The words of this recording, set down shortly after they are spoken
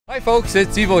Hi folks,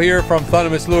 it's Evo here from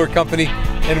Thundermist Lure Company,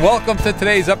 and welcome to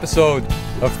today's episode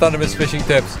of Thundermist Fishing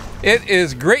Tips. It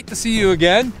is great to see you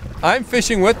again. I'm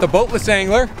fishing with the boatless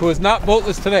angler, who is not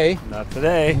boatless today. Not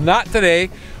today. Not today.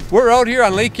 We're out here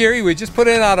on Lake Erie. We just put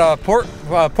in out of Port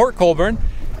Colborne,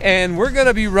 and we're going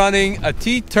to be running a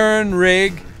T-turn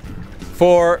rig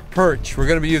for perch. We're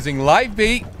going to be using live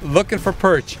bait, looking for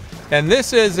perch. And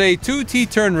this is a 2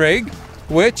 T-turn rig,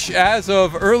 which as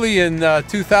of early in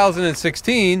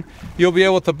 2016, you'll be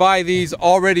able to buy these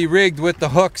already rigged with the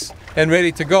hooks and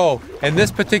ready to go. And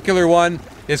this particular one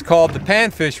is called the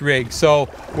panfish rig. So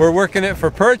we're working it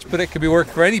for perch, but it could be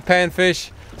worked for any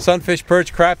panfish, sunfish,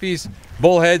 perch, crappies,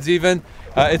 bullheads even.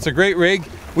 It's a great rig.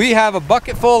 We have a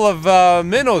bucket full of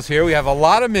minnows here. We have a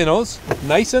lot of minnows,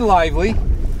 nice and lively.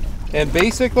 And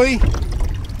basically,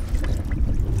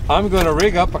 I'm going to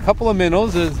rig up a couple of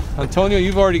minnows. Antonio,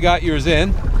 you've already got yours in.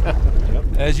 Yep.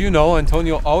 As you know,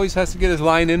 Antonio always has to get his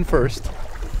line in first.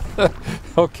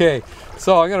 Okay,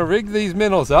 so I'm going to rig these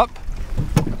minnows up.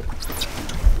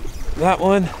 That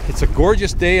one, it's a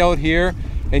gorgeous day out here,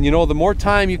 and you know, the more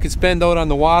time you can spend out on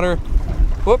the water,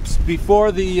 whoops,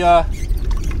 before the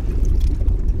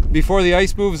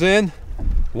ice moves in,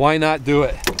 why not do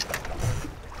it?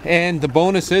 And the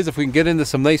bonus is, if we can get into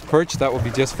some nice perch, that would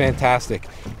be just fantastic.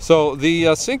 So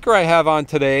the sinker I have on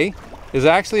today is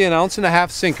actually an 1.5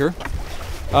 ounce sinker.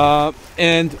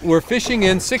 And we're fishing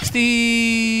in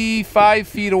 65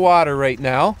 feet of water right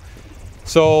now.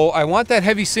 So I want that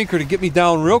heavy sinker to get me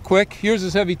down real quick. Yours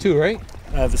is heavy too, right?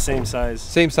 The same size.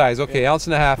 Same size, okay, yeah.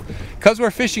 1.5 ounces. Because we're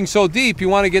fishing so deep, you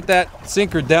want to get that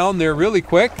sinker down there really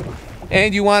quick.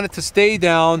 And you want it to stay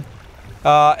down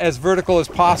as vertical as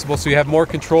possible, so you have more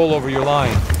control over your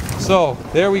line. So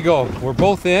there we go. We're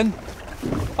both in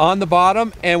on the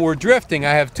bottom, and we're drifting.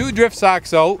 I have 2 drift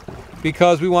socks out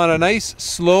because we want a nice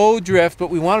slow drift, but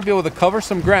we want to be able to cover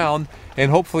some ground and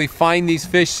hopefully find these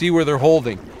fish, see where they're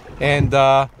holding. And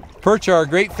perch are a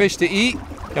great fish to eat,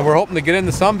 and we're hoping to get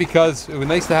into some because it would be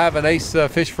nice to have a nice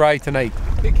fish fry tonight.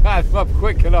 We got him up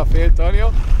quick enough,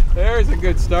 Antonio. There's a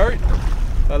good start.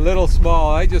 A little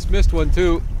small. I just missed one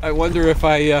too. I wonder if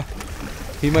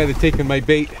he might have taken my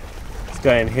bait. This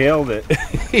guy inhaled it.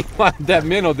 He wanted that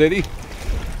minnow, did he?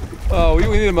 Oh, we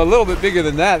need him a little bit bigger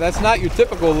than that. That's not your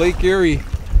typical Lake Erie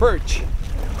perch.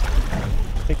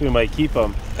 I think we might keep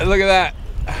him. And look at that.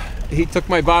 He took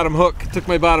my bottom hook, took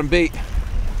my bottom bait.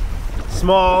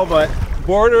 Small, but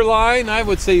borderline. I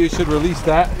would say you should release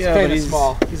that. It's yeah, kind of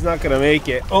small. He's not going to make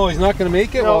it. Oh, he's not going to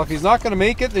make it? No. Well, if he's not going to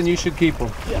make it, then you should keep him.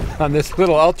 Yeah. On this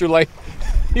little ultralight.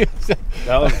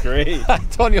 That was great.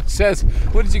 Antonio says,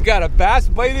 what did you got, a bass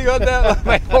biting on that?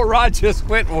 My whole rod just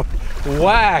went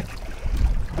whack.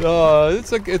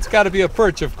 It's got to be a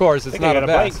perch, of course. It's not a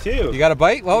bass. Bite too. You got a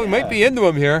bite? Well, yeah. We might be into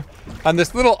him here. On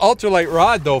this little ultralight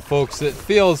rod though, folks, it's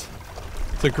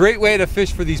a great way to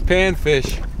fish for these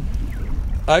panfish.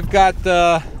 I've got,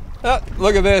 oh,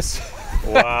 look at this.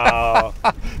 Wow.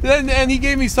 and he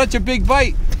gave me such a big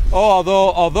bite. Oh,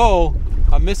 although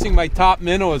I'm missing my top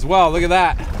minnow as well. Look at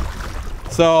that.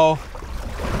 So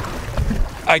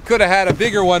I could have had a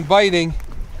bigger one biting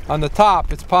on the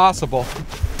top. It's possible.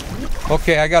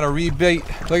 Okay, I got to rebait.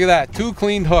 Look at that. 2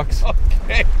 cleaned hooks.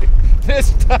 Okay.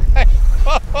 This time,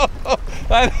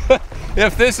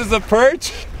 if this is a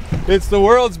perch, it's the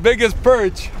world's biggest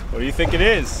perch. What do you think it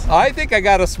is? I think I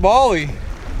got a smallie.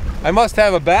 I must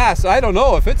have a bass. I don't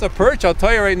know. If it's a perch, I'll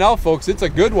tell you right now, folks, it's a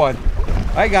good one.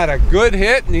 I got a good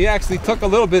hit, and he actually took a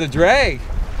little bit of drag.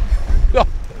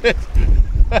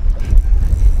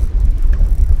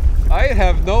 I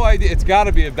have no idea. It's got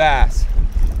to be a bass.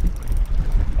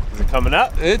 Is it coming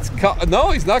up?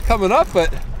 No, he's not coming up,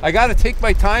 but I got to take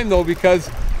my time, though,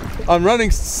 because I'm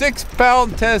running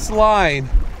 6-pound test line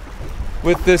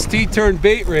with this T-turn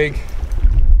bait rig.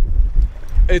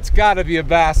 It's got to be a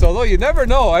bass, although you never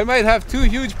know. I might have 2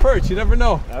 huge perch. You never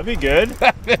know. That'd be good.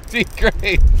 That'd be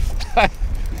great.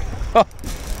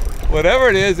 Whatever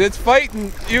it is, it's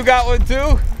fighting. You got one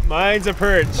too? Mine's a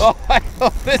perch. Oh,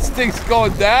 this thing's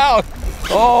going down.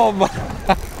 Oh my.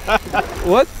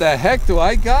 What the heck do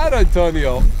I got,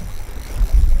 Antonio?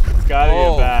 It's got to be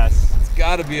a bass. It's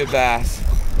got to be a bass.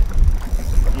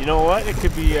 You know what? It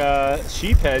could be a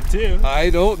sheephead too. I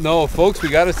don't know, folks. We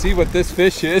got to see what this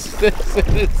fish is.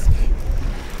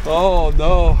 Oh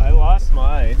no. I lost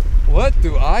mine. What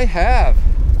do I have?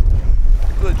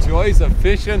 The joys of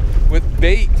fishing with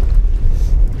bait.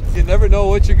 You never know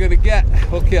what you're going to get.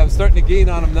 Okay, I'm starting to gain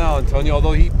on him now, Antonio,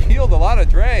 although he peeled a lot of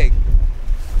drag.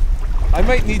 I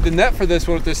might need the net for this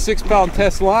one with this 6-pound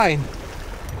test line.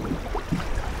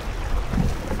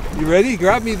 You ready?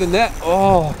 Grab me the net.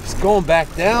 Oh, it's going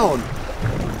back down.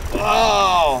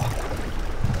 Oh.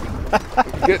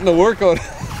 Getting the workout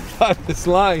on this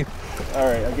line. All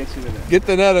right, I'll get you the net. Get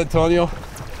the net, Antonio.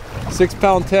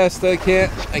 6-pound test. I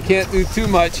can't do too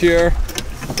much here.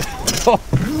 Oh,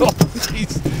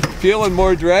 he's feeling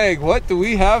more drag. What do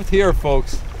we have here,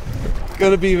 folks? It's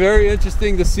going to be very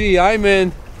interesting to see. I'm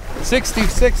in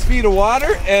 66 feet of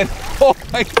water, and oh,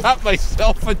 I got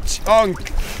myself a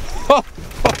chunk.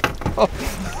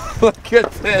 Look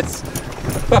at this.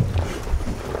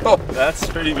 That's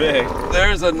pretty big.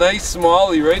 There's a nice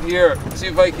smallie right here. See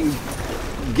if I can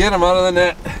get him out of the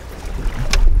net.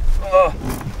 Oh,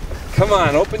 come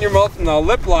on, open your mouth and I'll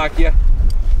lip lock you.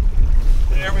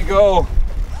 There we go.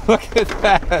 Look at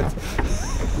that.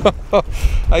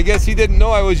 I guess he didn't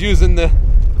know I was using the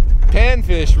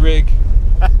panfish rig.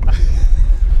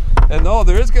 And no,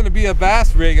 there is going to be a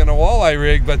bass rig and a walleye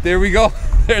rig, but there we go.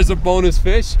 There's a bonus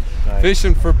fish. Nice.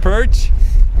 Fishing for perch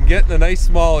and getting a nice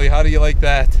smallie. How do you like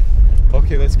that?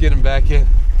 Okay, let's get him back in.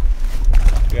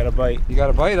 You got a bite. You got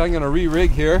a bite? I'm going to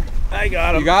re-rig here. I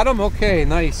got him. You got him? Okay,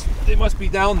 nice. They must be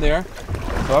down there.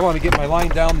 So I want to get my line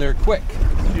down there quick.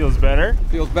 Feels better.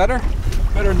 Feels better?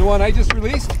 Better than the one I just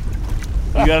released?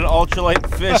 You got an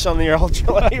ultralight fish on your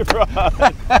ultralight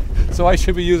rod. So I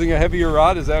should be using a heavier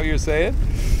rod, is that what you're saying?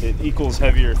 It equals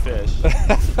heavier fish.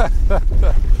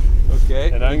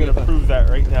 Okay. And I'm going to prove that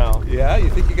right now. Yeah, you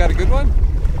think you got a good one?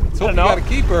 Let's hope you know. got a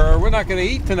keeper, or we're not going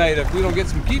to eat tonight if we don't get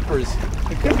some keepers.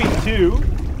 It could be 2.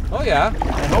 Oh yeah.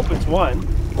 I hope it's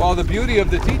 1. Well, the beauty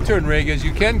of the T-turn rig is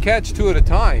you can catch 2 at a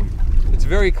time. It's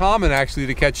very common actually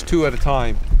to catch 2 at a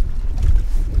time.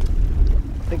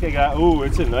 I think I got, ooh,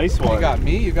 it's a nice one. You got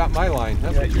me, you got my line.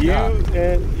 That's what you got.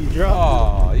 And you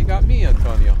dropped Oh, you got me,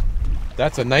 Antonio.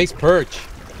 That's a nice perch.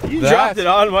 You dropped it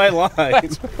on my line.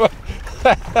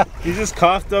 You just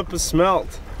coughed up a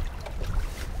smelt.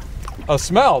 A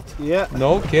smelt? Yeah.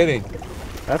 No kidding.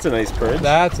 That's a nice perch.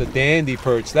 That's a dandy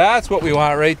perch. That's what we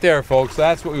want right there, folks.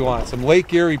 That's what we want. Some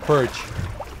Lake Erie perch.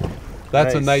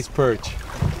 That's a nice perch.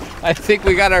 I think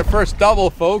we got our first double,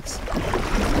 folks.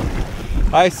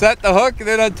 I set the hook, and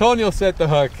then Antonio set the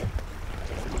hook.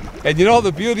 And you know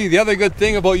the beauty, the other good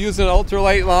thing about using an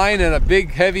ultralight line and a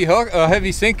big heavy hook, a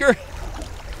heavy sinker?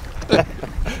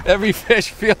 Every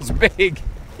fish feels big.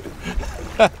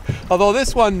 Although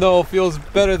this one, though, feels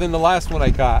better than the last one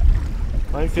I caught.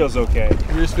 Mine feels okay.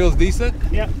 Yours feels decent?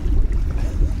 Yeah.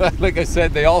 Like I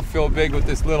said, they all feel big with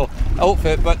this little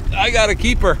outfit, but I got a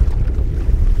keeper.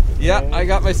 Yeah, I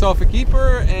got myself a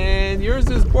keeper, and yours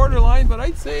is borderline, but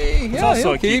I'd say, yeah,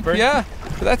 he'll keep. Yeah,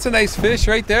 but that's a nice fish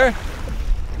right there.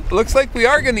 Looks like we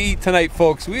are going to eat tonight,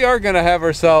 folks. We are going to have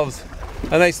ourselves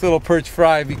a nice little perch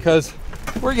fry because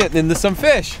we're getting into some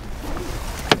fish.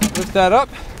 Lift that up.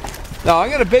 Now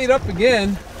I'm going to bait up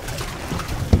again.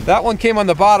 That one came on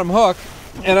the bottom hook,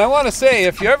 and I want to say,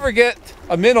 if you ever get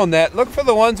a minnow net, look for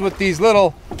the ones with these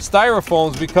little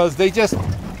styrofoams because they just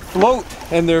float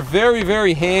and they're very,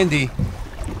 very handy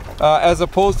as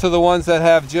opposed to the ones that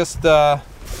have just the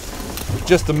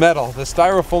metal. The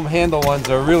styrofoam handle ones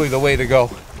are really the way to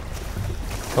go.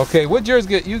 Okay, what'd yours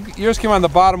get? Yours came on the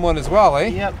bottom one as well, eh?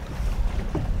 Yep.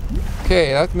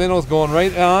 Okay, that minnow's going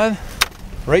right on.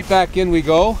 Right back in we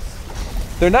go.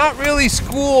 They're not really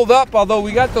schooled up, although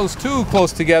we got those 2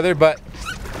 close together, but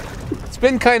it's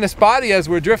been kind of spotty as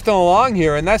we're drifting along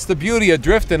here, and that's the beauty of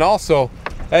drifting also.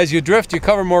 As you drift, you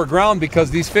cover more ground because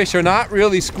these fish are not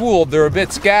really schooled. They're a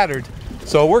bit scattered.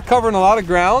 So we're covering a lot of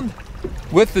ground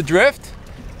with the drift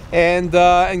and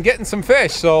getting some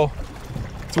fish. So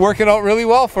it's working out really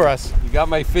well for us. You got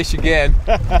my fish again.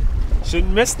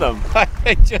 Shouldn't miss them.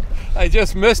 I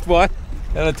just missed one.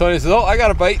 And Antonio says, oh, I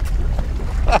got a bite.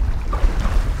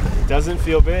 It doesn't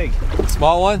feel big.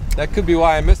 Small one? That could be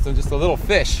why I missed them. Just a little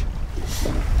fish.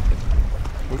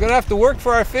 We're going to have to work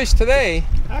for our fish today.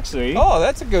 Actually. Oh,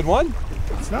 that's a good one.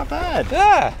 It's not bad.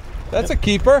 Yeah, that's a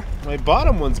keeper. My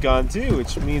bottom one's gone too,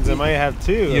 which means I might have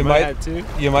 2. You might have 2.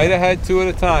 You might have had 2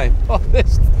 at a time. Oh,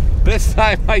 this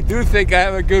time I do think I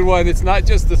have a good one. It's not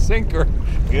just a sinker.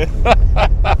 Good.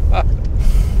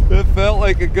 It felt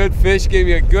like a good fish. Gave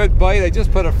me a good bite. I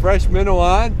just put a fresh minnow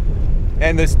on,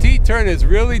 and this T-turn is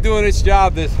really doing its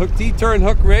job. This T-turn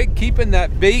hook rig, keeping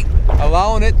that bait,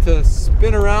 allowing it to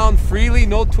spin around freely,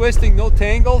 no twisting, no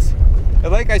tangles.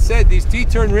 And like I said, these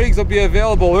T-turn rigs will be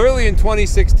available early in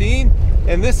 2016,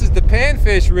 and this is the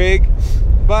panfish rig,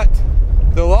 but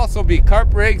there'll also be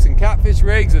carp rigs and catfish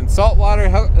rigs and saltwater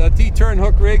T-turn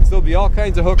hook rigs. There'll be all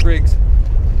kinds of hook rigs.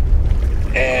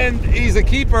 And he's a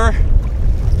keeper.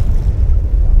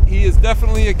 He is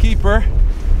definitely a keeper.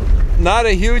 Not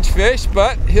a huge fish,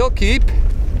 but he'll keep.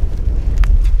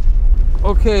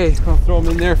 Okay, I'll throw him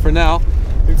in there for now.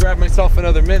 Let me grab myself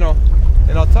another minnow.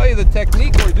 And I'll tell you the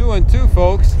technique we're doing too,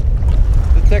 folks.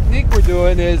 The technique we're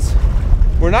doing is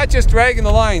we're not just dragging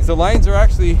the lines. The lines are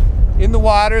actually in the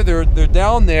water, they're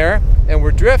down there, and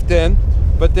we're drifting.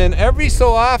 But then every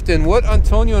so often, what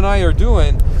Antonio and I are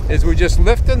doing is we're just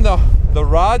lifting the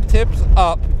rod tips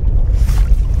up,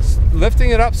 lifting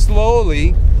it up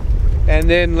slowly, and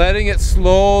then letting it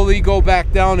slowly go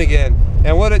back down again.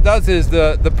 And what it does is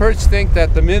the perch think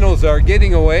that the minnows are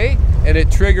getting away, and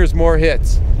it triggers more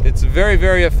hits. It's a very,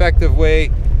 very effective way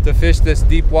to fish this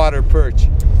deep water perch.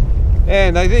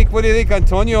 And I think, what do you think,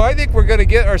 Antonio? I think we're going to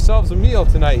get ourselves a meal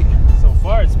tonight. So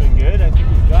far it's been good. I think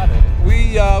we've got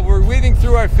it. We're weeding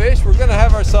through our fish. We're going to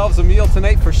have ourselves a meal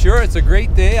tonight for sure. It's a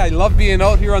great day. I love being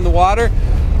out here on the water.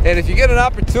 And if you get an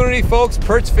opportunity, folks,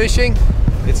 perch fishing,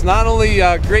 it's not only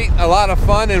great, a lot of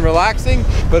fun and relaxing,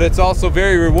 but it's also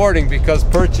very rewarding because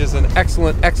perch is an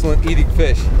excellent, excellent eating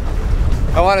fish.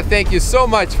 I want to thank you so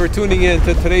much for tuning in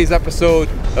to today's episode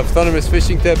of Thundermist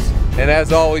Fishing Tips. And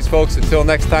as always, folks, until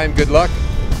next time, good luck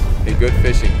and good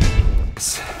fishing.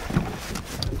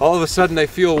 All of a sudden, I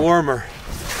feel warmer.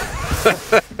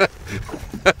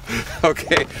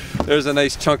 Okay, there's a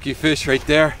nice chunky fish right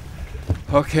there.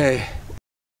 Okay.